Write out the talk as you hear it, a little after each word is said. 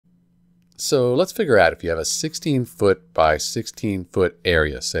So let's figure out if you have a 16 foot by 16 foot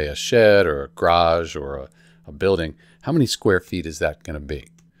area, say a shed or a garage or a building, how many square feet is that going to be?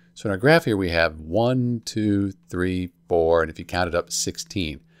 So in our graph here we have 1, 2, 3, 4, and if you count it up,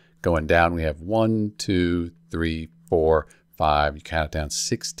 16. Going down we have 1, 2, 3, 4, 5, you count it down,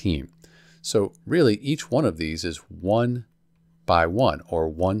 16. So really each one of these is 1 by 1 or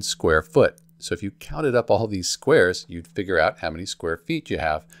 1 square foot. So if you counted up all these squares, you'd figure out how many square feet you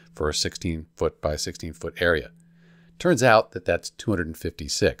have for a 16 foot by 16 foot area. Turns out that that's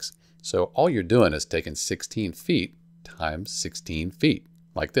 256. So all you're doing is taking 16 feet times 16 feet,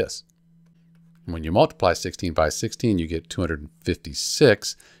 like this. When you multiply 16 by 16, you get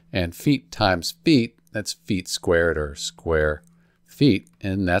 256, and feet times feet, that's feet squared or square feet,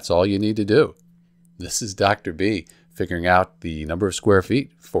 and that's all you need to do. This is Dr. B figuring out the number of square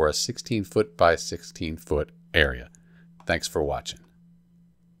feet for a 16 foot by 16 foot area. Thanks for watching.